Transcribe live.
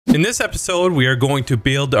In this episode, we are going to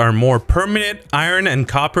build our more permanent iron and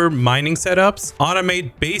copper mining setups,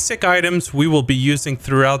 automate basic items we will be using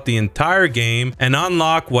throughout the entire game, and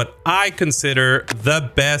unlock what I consider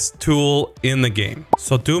the best tool in the game.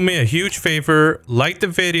 So do me a huge favor, like the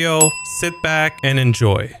video, sit back and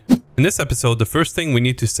enjoy. In this episode, the first thing we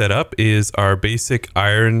need to set up is our basic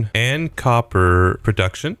iron and copper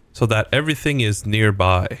production so that everything is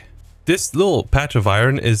nearby. This little patch of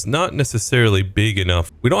iron is not necessarily big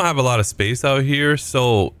enough. We don't have a lot of space out here,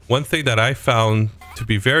 so one thing that I found to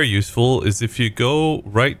be very useful is if you go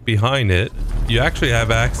right behind it, you actually have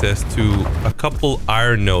access to a couple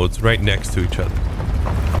iron nodes right next to each other.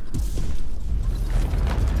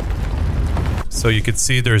 So you can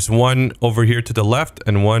see there's one over here to the left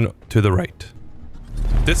and one to the right.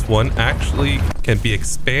 This one actually can be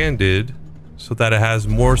expanded so that it has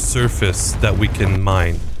more surface that we can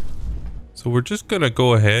mine. So we're just gonna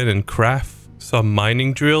go ahead and craft some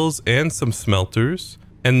mining drills and some smelters.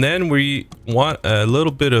 And then we want a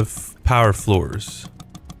little bit of power floors.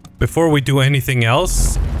 Before we do anything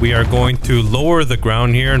else, we are going to lower the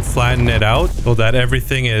ground here and flatten it out so that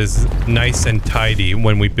everything is nice and tidy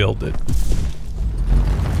when we build it.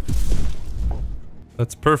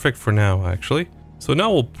 That's perfect for now, actually. So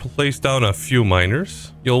now we'll place down a few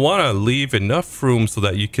miners. You'll want to leave enough room so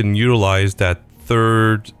that you can utilize that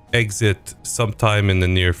third exit sometime in the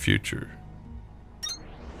near future.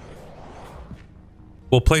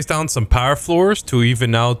 We'll place down some power floors to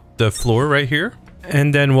even out the floor right here.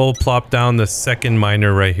 And then we'll plop down the second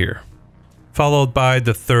miner right here, followed by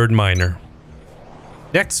the third miner.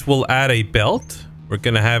 Next, we'll add a belt. We're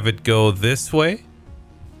gonna have it go this way.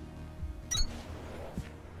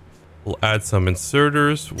 We'll add some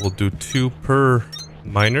inserters. We'll do 2 per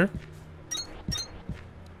miner.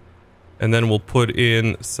 And then we'll put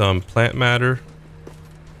in some plant matter.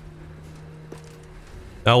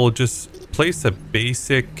 Now we'll just place a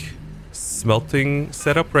basic smelting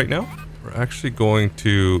setup right now. We're actually going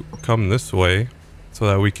to come this way so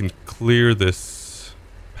that we can clear this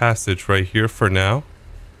passage right here for now.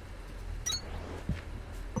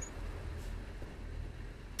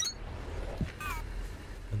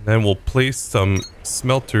 And then we'll place some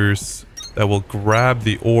smelters that will grab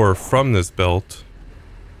the ore from this belt.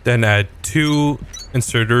 Then add 2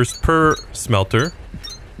 inserters per smelter.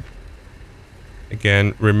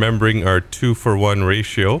 Again, remembering our 2-for-1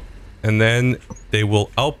 ratio. And then they will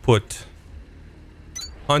output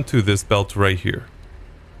onto this belt right here.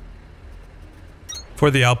 For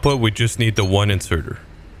the output, we just need the 1 inserter.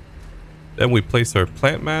 Then we place our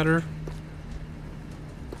plant matter.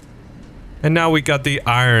 And now we got the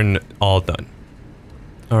iron all done.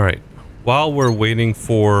 All right, while we're waiting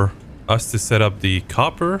for us to set up the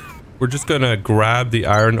copper, we're just gonna grab the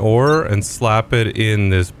iron ore and slap it in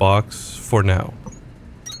this box for now.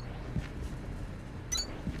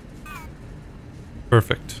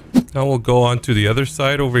 Perfect. Now we'll go on to the other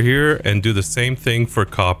side over here and do the same thing for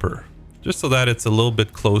copper, just so that it's a little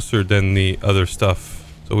bit closer than the other stuff,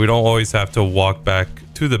 so we don't always have to walk back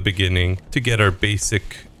to the beginning to get our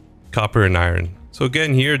basic copper and iron. So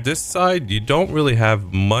again, here, this side, you don't really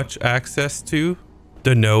have much access to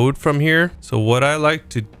the node from here. So what I like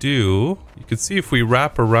to do, you can see if we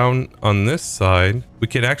wrap around on this side, we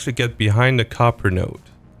can actually get behind the copper node,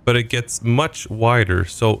 but it gets much wider.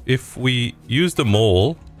 So if we use the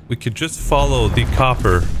mole, we could just follow the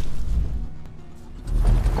copper.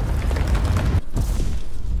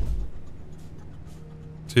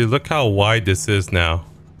 See, look how wide this is now.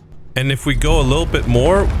 And if we go a little bit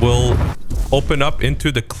more, we'll open up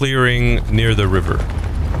into the clearing near the river.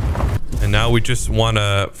 And now we just want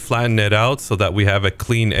to flatten it out so that we have a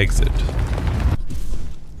clean exit.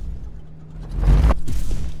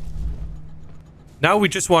 Now we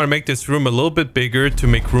just want to make this room a little bit bigger to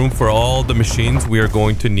make room for all the machines we are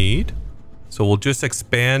going to need. So we'll just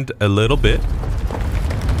expand a little bit.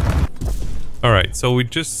 All right, so we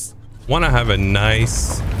just want to have a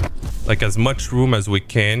nice, like as much room as we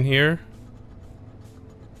can here.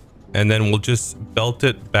 And then we'll just belt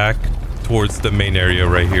it back towards the main area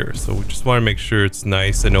right here. So we just want to make sure it's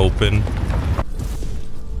nice and open.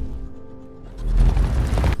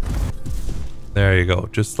 There you go,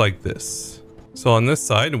 just like this. So on this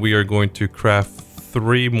side, we are going to craft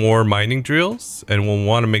 3 more mining drills, and we'll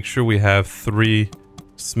want to make sure we have 3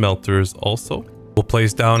 smelters also. We'll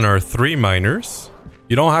place down our 3 miners.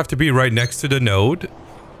 You don't have to be right next to the node.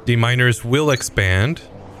 The miners will expand.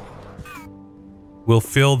 We'll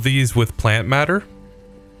fill these with plant matter.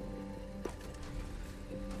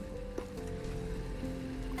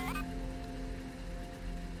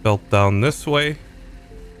 Belt down this way.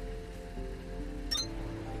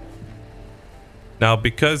 Now,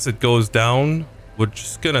 because it goes down, we're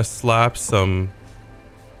just gonna slap some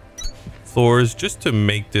floors just to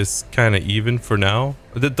make this kind of even for now.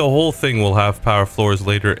 The whole thing will have power floors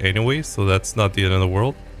later anyway, so that's not the end of the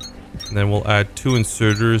world. And then we'll add 2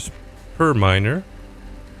 inserters per miner.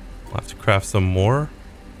 We'll have to craft some more.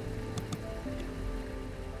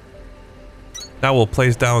 Now we'll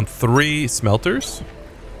place down 3 smelters,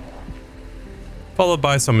 followed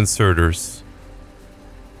by some inserters.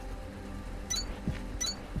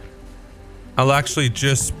 I'll actually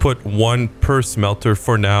just put 1 per smelter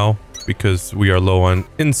for now because we are low on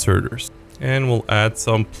inserters. And we'll add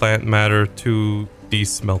some plant matter to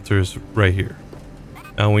these smelters right here.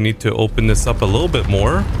 Now we need to open this up a little bit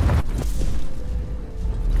more.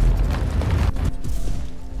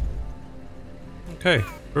 Okay,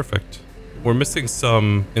 perfect. We're missing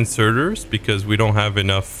some inserters because we don't have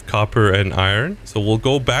enough copper and iron. So we'll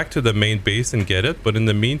go back to the main base and get it. But in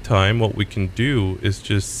the meantime, what we can do is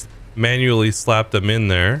just manually slap them in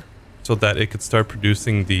there so that it could start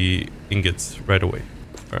producing the ingots right away.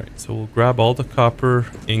 All right, so we'll grab all the copper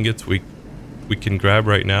ingots we can grab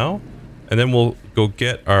right now. And then we'll go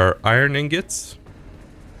get our iron ingots.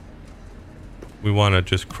 We want to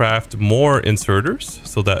just craft more inserters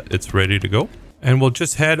so that it's ready to go. And we'll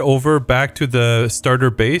just head over back to the starter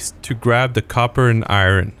base to grab the copper and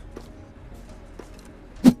iron.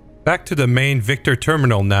 Back to the main Victor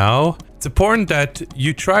terminal now. It's important that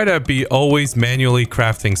you try to be always manually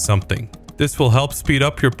crafting something. This will help speed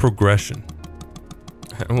up your progression.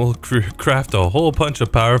 And we'll craft a whole bunch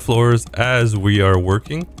of power floors as we are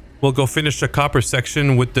working. We'll go finish the copper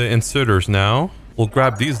section with the inserters now. We'll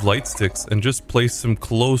grab these light sticks and just place them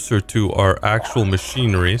closer to our actual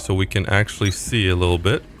machinery so we can actually see a little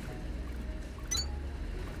bit.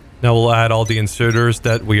 Now we'll add all the inserters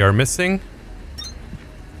that we are missing.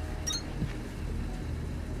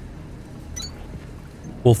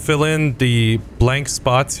 We'll fill in the blank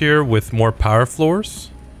spots here with more power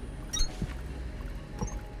floors.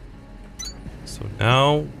 So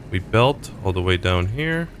now we belt all the way down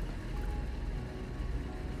here.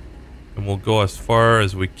 And we'll go as far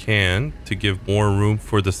as we can to give more room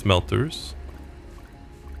for the smelters.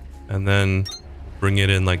 And then bring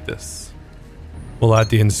it in like this. We'll add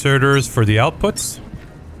the inserters for the outputs.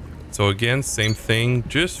 So again, same thing.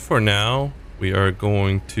 Just for now, we are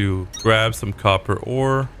going to grab some copper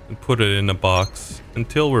ore and put it in a box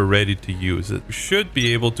until we're ready to use it. We should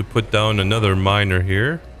be able to put down another miner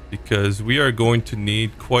here because we are going to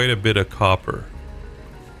need quite a bit of copper.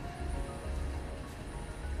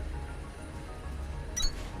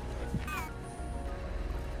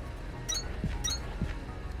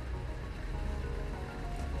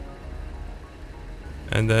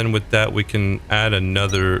 And then with that, we can add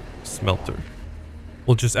another smelter.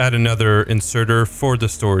 We'll just add another inserter for the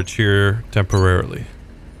storage here temporarily.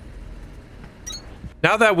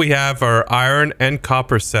 Now that we have our iron and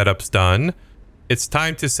copper setups done, it's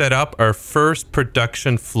time to set up our first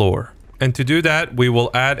production floor. And to do that, we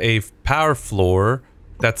will add a power floor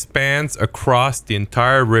that spans across the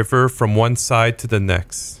entire river from one side to the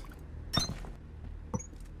next.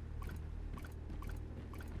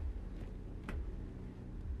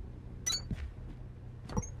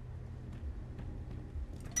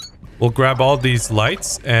 We'll grab all these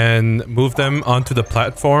lights and move them onto the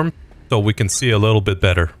platform so we can see a little bit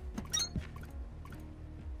better.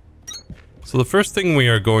 So the first thing we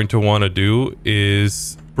are going to want to do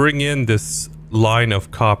is bring in this line of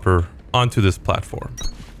copper onto this platform.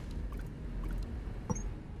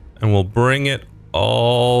 And we'll bring it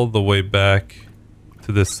all the way back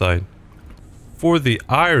to this side. For the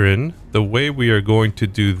iron, the way we are going to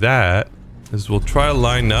do that is we'll try to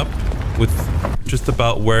line up with just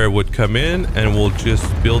about where it would come in, and we'll just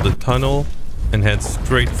build a tunnel and head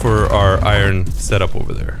straight for our iron setup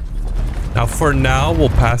over there. Now for now, we'll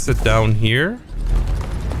pass it down here,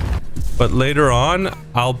 but later on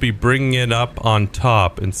I'll be bringing it up on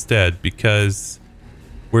top instead because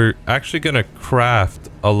we're actually gonna craft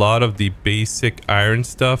a lot of the basic iron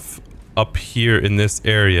stuff up here in this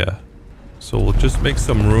area. So we'll just make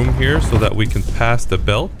some room here so that we can pass the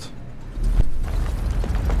belt.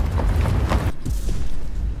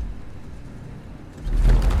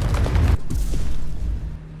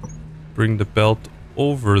 Bring the belt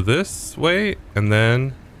over this way and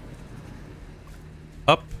then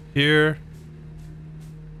up here.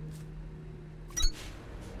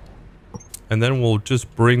 And then we'll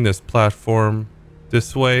just bring this platform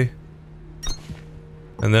this way.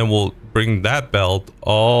 And then we'll bring that belt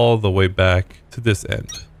all the way back to this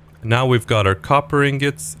end. And now we've got our copper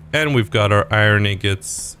ingots and we've got our iron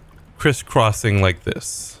ingots crisscrossing like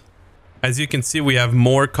this. As you can see, we have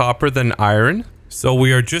more copper than iron. So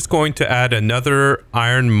we are just going to add another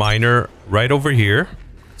iron miner right over here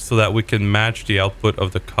so that we can match the output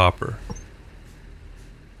of the copper.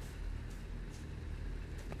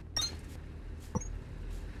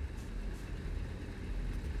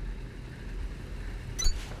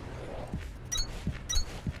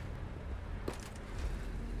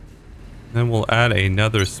 Then we'll add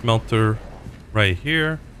another smelter right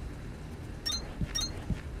here.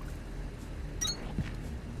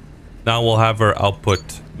 Now we'll have our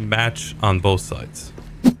output match on both sides.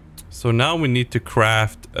 So now we need to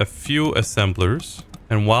craft a few assemblers.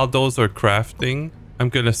 And while those are crafting, I'm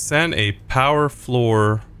going to send a power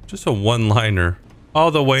floor, just a one-liner, all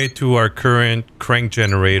the way to our current crank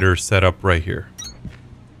generator setup right here.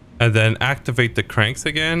 And then activate the cranks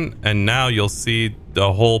again. And now you'll see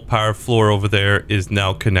the whole power floor over there is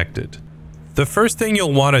now connected. The first thing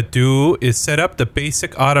you'll want to do is set up the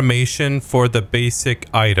basic automation for the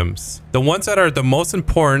basic items. The ones that are the most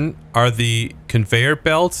important are the conveyor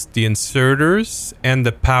belts, the inserters, and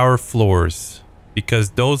the power floors,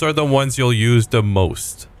 because those are the ones you'll use the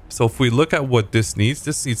most. So if we look at what this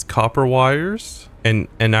needs copper wires and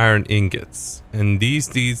iron ingots. And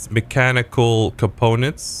these needs mechanical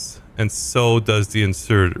components, and so does the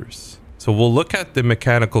inserters. So we'll look at the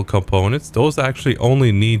mechanical components. Those actually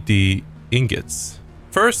only need the ingots.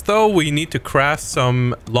 First though, we need to craft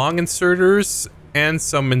some long inserters and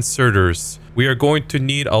some inserters. We are going to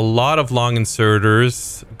need a lot of long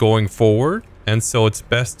inserters going forward, and so it's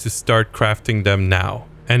best to start crafting them now.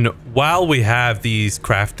 And while we have these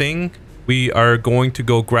crafting, we are going to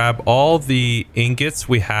go grab all the ingots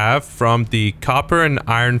we have from the copper and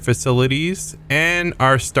iron facilities and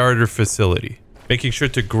our starter facility, making sure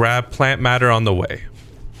to grab plant matter on the way.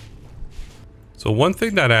 So one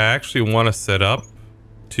thing that I actually want to set up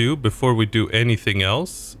too before we do anything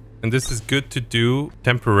else, and this is good to do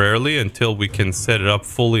temporarily until we can set it up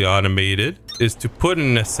fully automated, is to put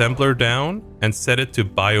an assembler down and set it to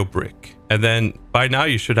BioBrick. And then by now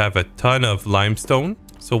you should have a ton of limestone.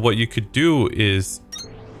 So what you could do is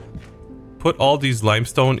put all these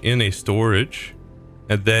limestone in a storage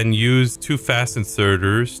and then use 2 fast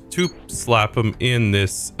inserters to slap them in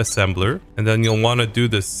this assembler. And then you'll want to do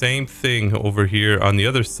the same thing over here on the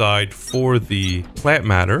other side for the plant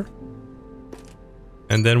matter.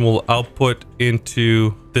 And then we'll output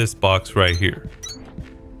into this box right here.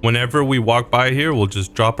 Whenever we walk by here, we'll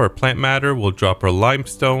just drop our plant matter, we'll drop our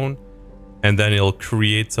limestone, and then it'll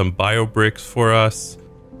create some biobricks for us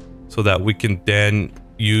so that we can then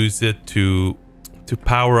use it to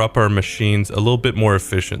power up our machines a little bit more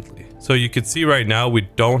efficiently. So you can see right now we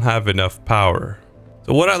don't have enough power.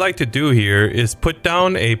 So what I like to do here is put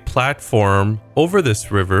down a platform over this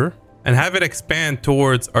river and have it expand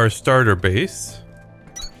towards our starter base.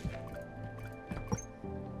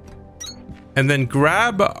 And then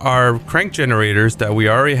grab our crank generators that we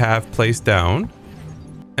already have placed down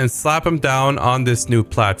and slap them down on this new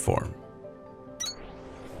platform.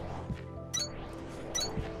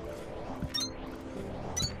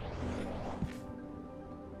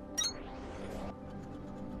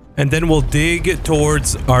 And then we'll dig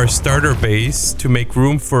towards our starter base to make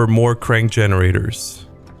room for more crank generators.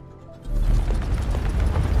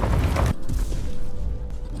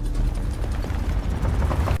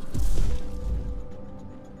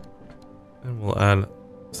 And we'll add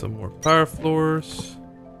some more power floors.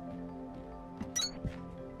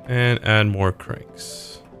 And add more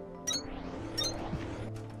cranks.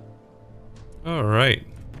 Alright,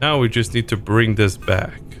 now we just need to bring this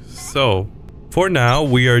back. So for now,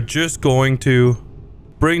 we are just going to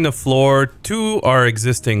bring the floor to our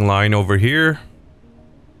existing line over here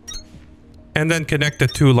and then connect the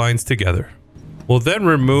 2 lines together. We'll then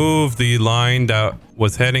remove the line that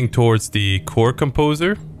was heading towards the core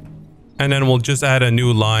composer, and then we'll just add a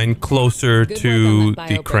new line closer to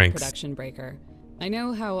the cranks. Production breaker. I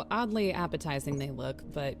know how oddly appetizing they look,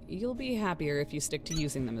 but you'll be happier if you stick to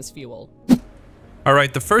using them as fuel.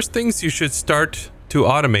 Alright, the first things you should start to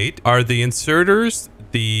automate are the inserters,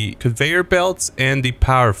 the conveyor belts, and the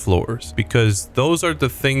power floors, because those are the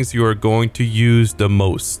things you are going to use the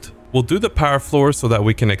most. We'll do the power floor so that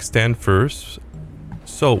we can extend first.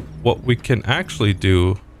 So what we can actually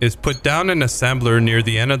do is put down an assembler near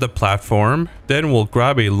the end of the platform. Then we'll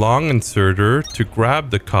grab a long inserter to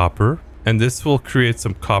grab the copper, and this will create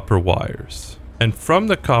some copper wires. And from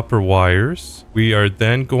the copper wires, we are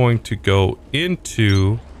then going to go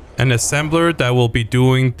into an assembler that will be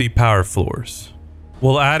doing the power floors.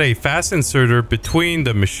 We'll add a fast inserter between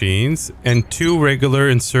the machines and 2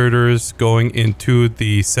 regular inserters going into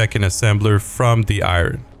the second assembler from the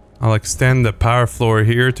iron. I'll extend the power floor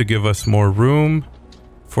here to give us more room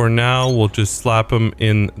For now, we'll just slap them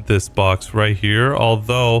in this box right here.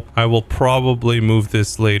 Although I will probably move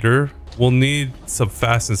this later. We'll need some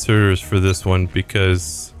fast inserters for this one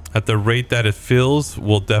because at the rate that it fills,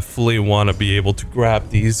 we'll definitely want to be able to grab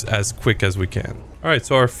these as quick as we can. All right,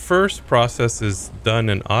 so our first process is done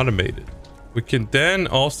and automated. We can then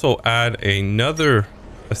also add another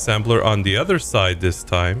assembler on the other side this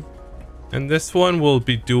time. And this one will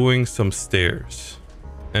be doing some stairs.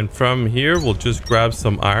 And from here, we'll just grab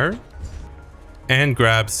some iron and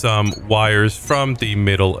grab some wires from the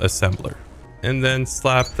middle assembler. And then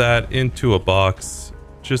slap that into a box,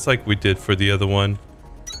 just like we did for the other one,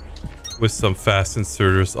 with some fast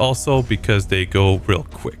inserters also because they go real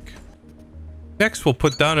quick. Next, we'll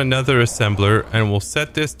put down another assembler and we'll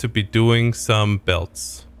set this to be doing some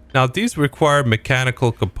belts. Now, these require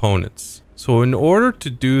mechanical components. So in order to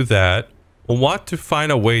do that, we'll want to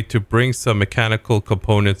find a way to bring some mechanical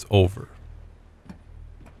components over.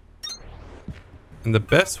 And the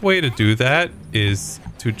best way to do that is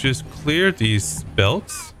to just clear these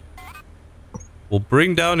belts. We'll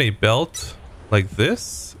bring down a belt like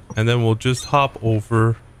this, and then we'll just hop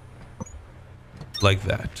over like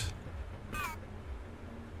that.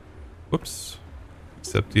 Whoops.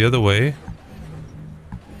 Except the other way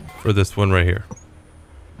for this one right here.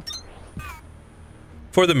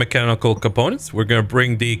 For the mechanical components, we're going to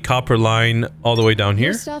bring the copper line all the way down here.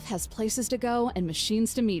 Your stuff has places to go and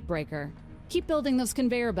machines to meet, Breaker. Keep building those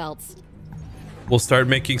conveyor belts. We'll start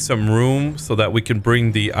making some room so that we can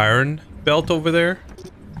bring the iron belt over there.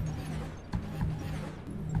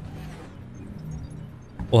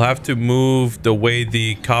 We'll have to move the way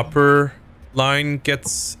the copper line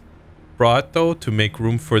gets brought though to make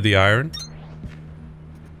room for the iron.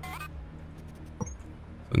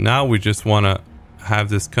 So now we just want to have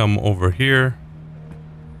this come over here.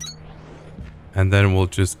 And then we'll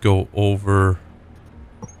just go over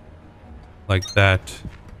like that.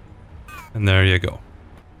 And there you go.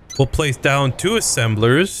 We'll place down two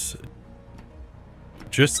assemblers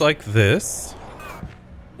just like this.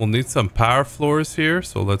 We'll need some power floors here,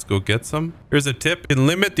 so let's go get some. Here's a tip. You can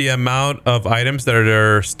limit the amount of items that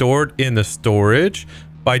are stored in the storage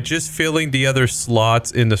by just filling the other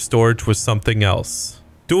slots in the storage with something else.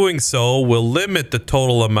 Doing so will limit the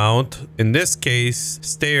total amount, in this case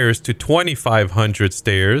stairs, to 2,500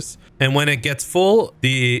 stairs. And when it gets full,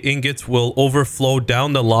 the ingots will overflow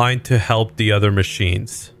down the line to help the other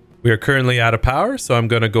machines. We are currently out of power, so I'm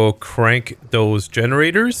going to go crank those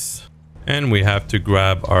generators. And we have to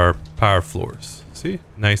grab our power floors. See?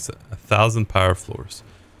 Nice 1,000 power floors.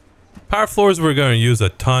 Power floors we're going to use a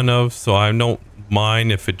ton of, so I don't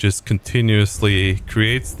mind if it just continuously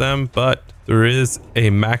creates them. But there is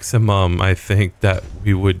a maximum, I think, that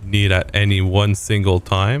we would need at any one single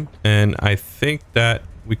time. And I think that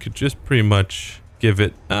we could just pretty much give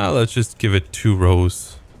it, let's just give it 2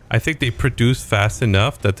 rows. I think they produce fast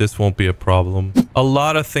enough that this won't be a problem. A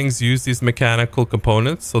lot of things use these mechanical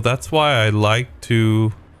components, so that's why I like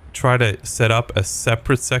to try to set up a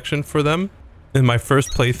separate section for them. In my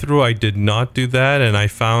first playthrough, I did not do that, and I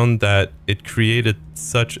found that it created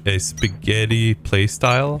such a spaghetti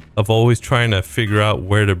playstyle of always trying to figure out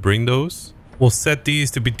where to bring those. We'll set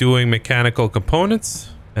these to be doing mechanical components,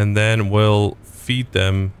 and then we'll feed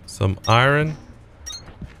them some iron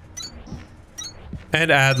and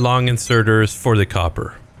add long inserters for the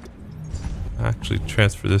copper. Actually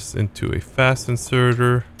transfer this into a fast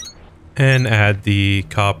inserter and add the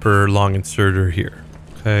copper long inserter here.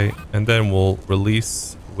 Okay, and then we'll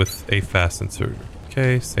release with a fast inserter.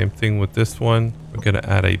 Okay, same thing with this one. We're gonna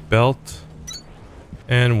add a belt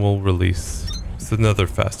and we'll release with another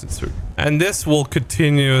fast inserter. And this will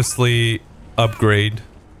continuously upgrade,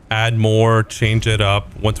 add more, change it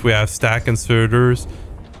up. Once we have stack inserters,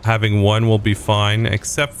 having one will be fine,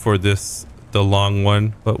 except for this, the long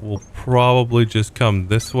one, but we'll probably just come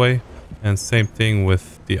this way. And same thing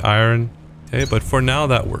with the iron. Okay, but for now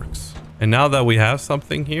that works. And now that we have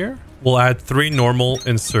something here, we'll add 3 normal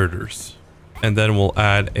inserters. And then we'll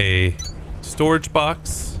add a storage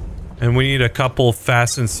box. And we need a couple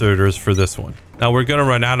fast inserters for this one. Now we're gonna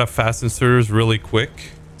run out of fast inserters really quick,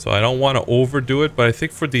 so I don't want to overdo it, but I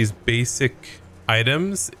think for these basic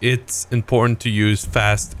items, it's important to use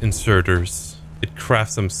fast inserters. It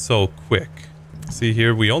crafts them so quick. See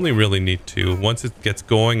here, we only really need 2. Once it gets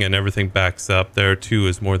going and everything backs up, there 2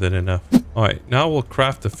 is more than enough. All right, now we'll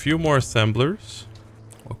craft a few more assemblers.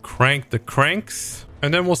 We'll crank the cranks,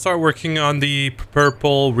 and then we'll start working on the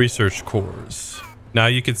purple research cores. Now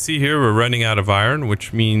you can see here we're running out of iron,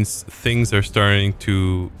 which means things are starting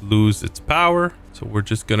to lose its power. So we're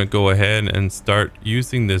just gonna go ahead and start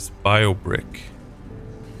using this bio brick.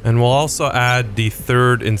 And we'll also add the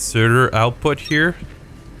third inserter output here.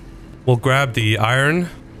 We'll grab the iron.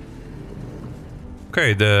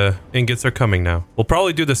 Okay, the ingots are coming now. We'll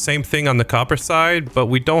probably do the same thing on the copper side, but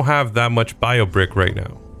we don't have that much bio brick right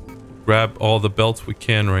now. Grab all the belts we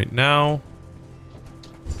can right now.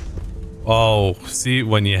 Oh, see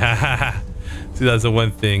when you see, that's the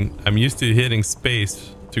one thing. I'm used to hitting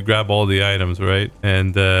space to grab all the items, right?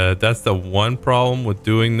 And that's the one problem with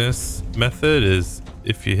doing this method is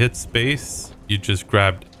if you hit space, you just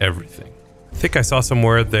grabbed everything. I think I saw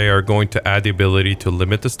somewhere they are going to add the ability to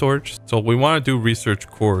limit the storage. So we want to do research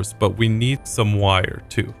cores, but we need some wire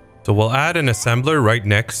too. So we'll add an assembler right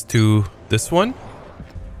next to this one.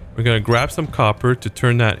 We're going to grab some copper to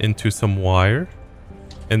turn that into some wire.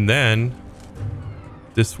 And then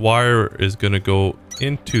this wire is going to go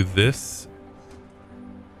into this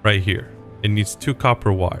right here. It needs 2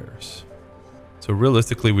 copper wires. So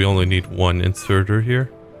realistically, we only need 1 inserter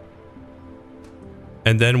here.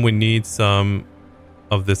 And then we need some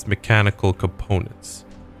of this mechanical components.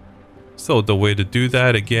 So the way to do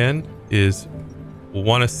that again is we'll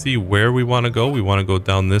want to see where we want to go. We want to go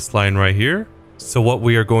down this line right here. So what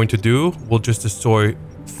we are going to do, we'll just destroy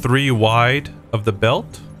 3 wide of the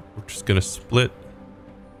belt. We're just going to split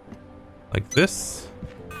like this.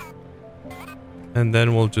 And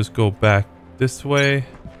then we'll just go back this way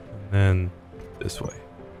and then this way.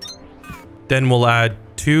 Then we'll add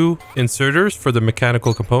 2 inserters for the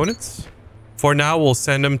mechanical components. For now, we'll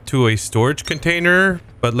send them to a storage container,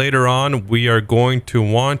 but later on we are going to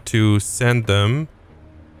want to send them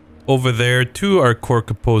over there to our core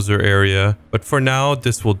composer area. But for now,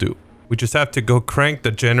 this will do. We just have to go crank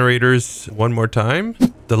the generators one more time.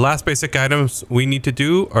 The last basic items we need to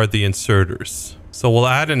do are the inserters. So we'll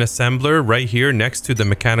add an assembler right here next to the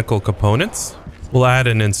mechanical components. We'll add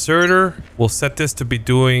an inserter. We'll set this to be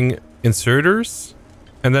doing inserters.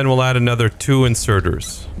 And then we'll add another 2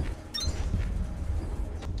 inserters.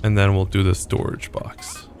 And then we'll do the storage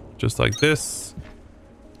box. Just like this.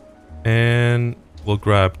 And we'll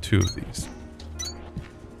grab 2 of these.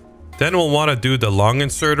 Then we'll want to do the long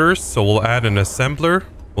inserters. So we'll add an assembler.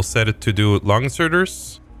 We'll set it to do long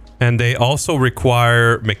inserters. And they also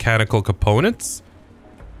require mechanical components.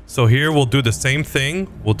 So here we'll do the same thing.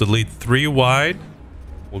 We'll delete 3 wide.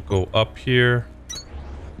 We'll go up here.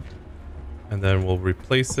 And then we'll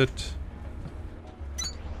replace it.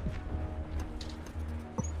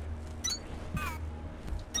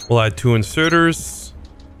 We'll add 2 inserters.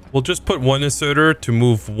 We'll just put 1 inserter to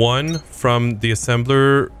move 1 from the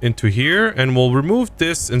assembler into here. And we'll remove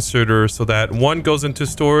this inserter so that 1 goes into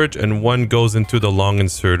storage and 1 goes into the long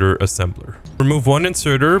inserter assembler. Remove 1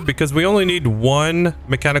 inserter because we only need 1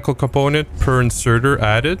 mechanical component per inserter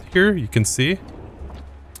added here. You can see.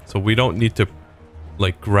 So we don't need to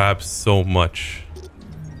like grab so much.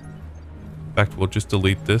 In fact, we'll just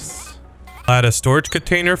delete this. Add a storage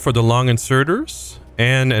container for the long inserters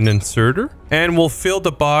and an inserter. And we'll fill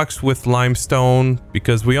the box with limestone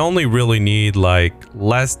because we only really need like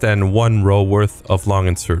less than 1 row worth of long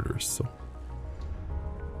inserters. So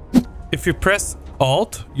if you press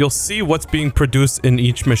Alt, you'll see what's being produced in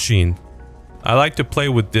each machine. I like to play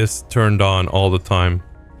with this turned on all the time.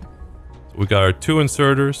 So we got our 2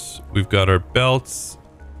 inserters, we've got our belts,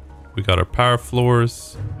 we got our power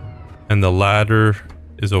floors, and the ladder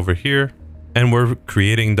is over here. And we're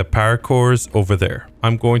creating the power cores over there.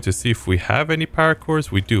 I'm going to see if we have any power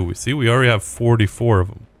cores. We do. We see we already have 44 of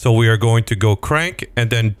them. So we are going to go crank and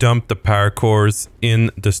then dump the power cores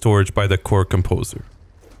in the storage by the core composer.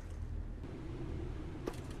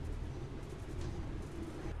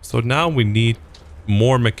 So now we need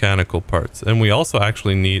more mechanical parts, and we also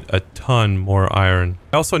actually need a ton more iron.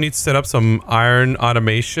 I also need to set up some iron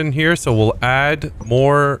automation here, so we'll add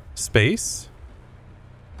more space.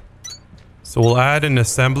 So we'll add an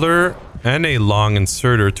assembler and a long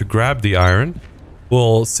inserter to grab the iron.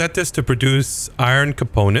 We'll set this to produce iron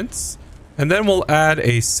components, and then we'll add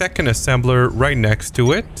a second assembler right next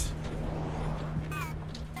to it.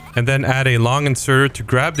 And then add a long inserter to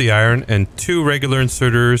grab the iron and 2 regular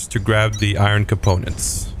inserters to grab the iron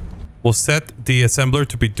components. We'll set the assembler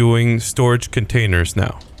to be doing storage containers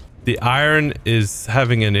now. The iron is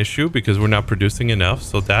having an issue because we're not producing enough,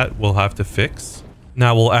 so that we'll have to fix.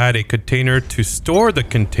 Now we'll add a container to store the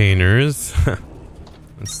containers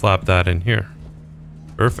and slap that in here.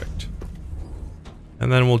 Perfect.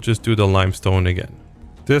 And then we'll just do the limestone again.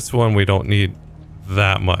 This one we don't need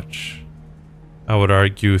that much. I would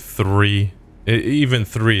argue 3. Even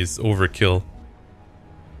 3 is overkill.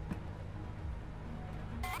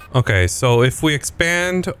 Okay, so if we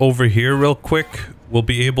expand over here real quick, we'll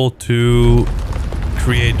be able to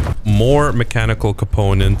create more mechanical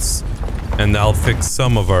components, and that'll fix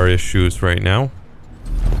some of our issues right now.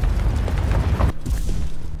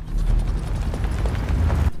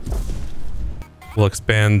 We'll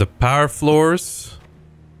expand the power floors.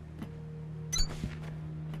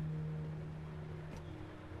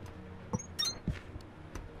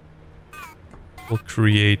 We'll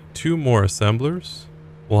create 2 more assemblers.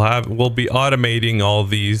 We'll be automating all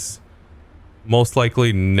these most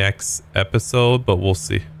likely next episode, but we'll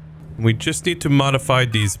see. We just need to modify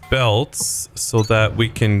these belts so that we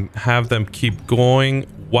can have them keep going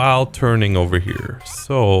while turning over here.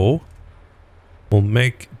 So we'll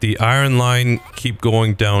make the iron line keep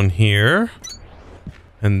going down here.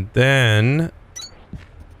 And then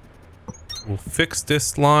we'll fix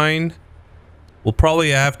this line. We'll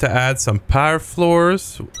probably have to add some power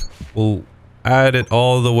floors. We'll add it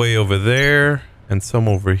all the way over there and some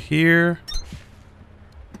over here.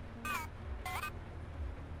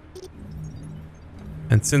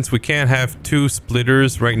 And since we can't have 2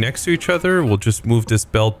 splitters right next to each other, we'll just move this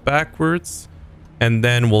belt backwards. And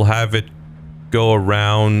then we'll have it go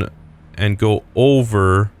around and go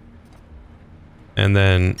over. And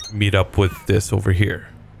then meet up with this over here.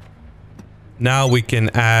 Now we can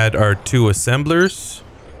add our 2 assemblers.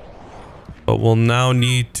 But we'll now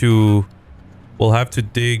need to... We'll have to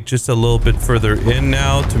dig just a little bit further in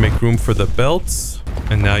now to make room for the belts.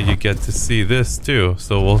 And now you get to see this too.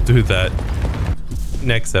 So we'll do that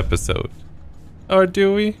next episode. Or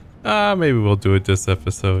do we? Maybe we'll do it this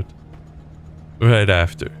episode. Right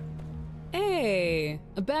after. Hey,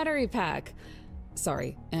 a battery pack.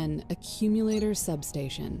 Sorry, an accumulator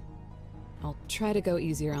substation. I'll try to go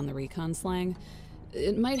easier on the recon slang.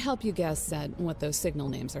 It might help you guess at what those signal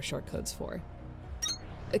names are short codes for.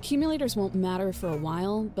 Accumulators won't matter for a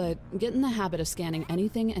while, but get in the habit of scanning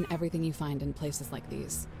anything and everything you find in places like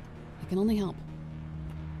these. It can only help.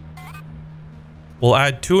 We'll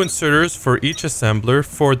add 2 inserters for each assembler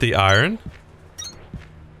for the iron.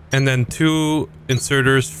 And then 2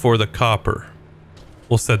 inserters for the copper.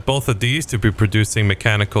 We'll set both of these to be producing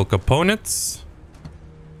mechanical components.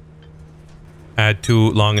 Add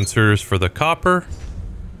 2 long inserters for the copper.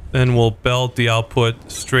 Then we'll belt the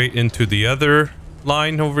output straight into the other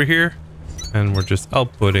line over here. And we're just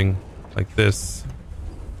outputting like this.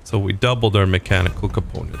 So we doubled our mechanical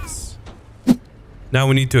components. Now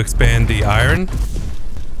we need to expand the iron.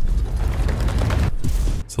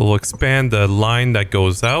 So we'll expand the line that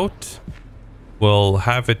goes out. We'll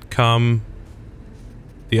have it come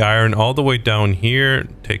the iron all the way down here.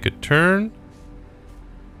 Take a turn.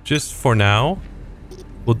 Just for now.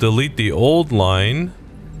 We'll delete the old line.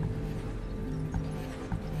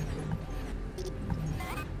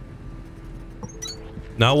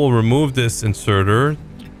 Now we'll remove this inserter.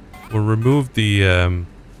 We'll remove the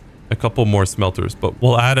a couple more smelters, but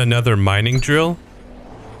we'll add another mining drill.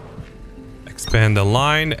 Expand the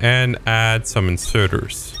line and add some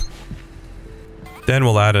inserters. Then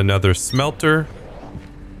we'll add another smelter.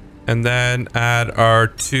 And then add our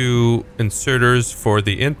 2 inserters for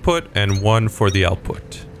the input and 1 for the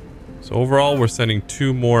output. So overall, we're sending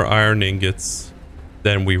 2 more iron ingots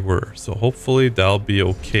than we were. So hopefully that'll be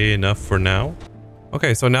okay enough for now.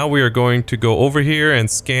 Okay, so now we are going to go over here and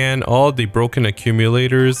scan all the broken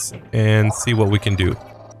accumulators and see what we can do.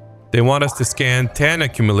 They want us to scan 10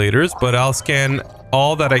 accumulators, but I'll scan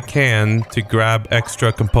all that I can to grab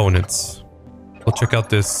extra components. We'll check out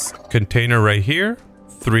this container right here.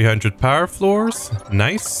 300 power floors.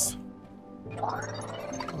 Nice.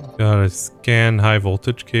 Got a scan high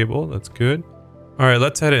voltage cable. That's good. All right,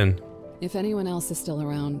 let's head in. If anyone else is still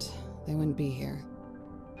around, they wouldn't be here.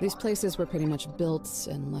 These places were pretty much built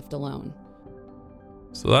and left alone.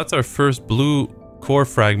 So that's our first blue core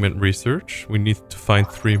fragment research. We need to find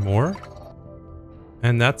 3 more.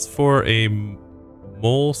 And that's for a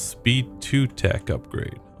mole speed 2 tech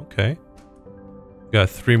upgrade. Okay. Got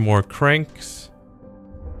 3 more cranks.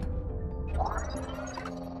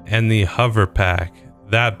 And the hover pack.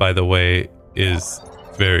 That, by the way, is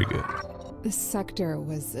very good. This sector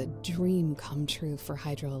was a dream come true for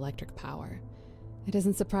hydroelectric power. It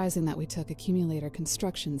isn't surprising that we took accumulator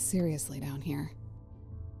construction seriously down here.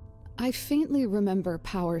 I faintly remember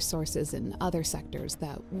power sources in other sectors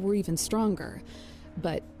that were even stronger,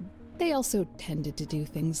 but they also tended to do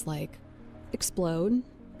things like explode,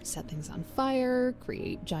 set things on fire,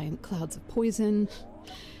 create giant clouds of poison.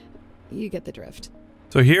 You get the drift.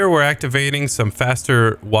 So here we're activating some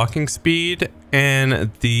faster walking speed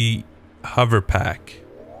and the hover pack.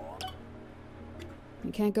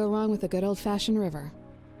 You can't go wrong with a good old-fashioned river.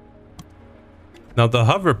 Now the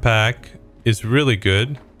hover pack is really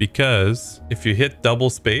good because if you hit double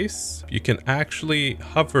space, you can actually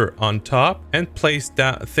hover on top and place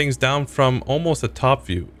things down from almost a top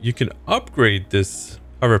view. You can upgrade this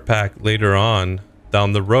hover pack later on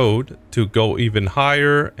down the road to go even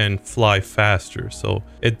higher and fly faster. So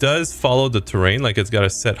it does follow the terrain, like it's got a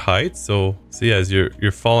set height. So see, as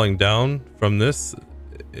you're falling down from this,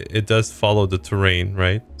 it does follow the terrain,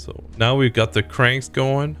 right? So now we've got the cranks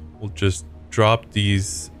going. We'll just drop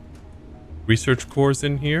these research cores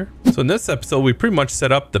in here. So in this episode, we pretty much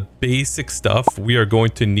set up the basic stuff we are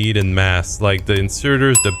going to need in mass, like the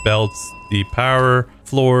inserters, the belts, the power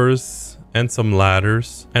floors, and some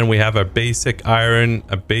ladders. And we have a basic iron,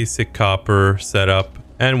 a basic copper setup,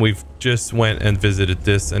 and we've just went and visited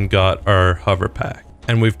this and got our hover pack.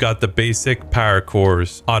 And we've got the basic power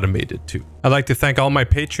cores automated too. I'd like to thank all my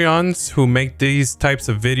Patreons who make these types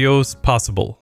of videos possible.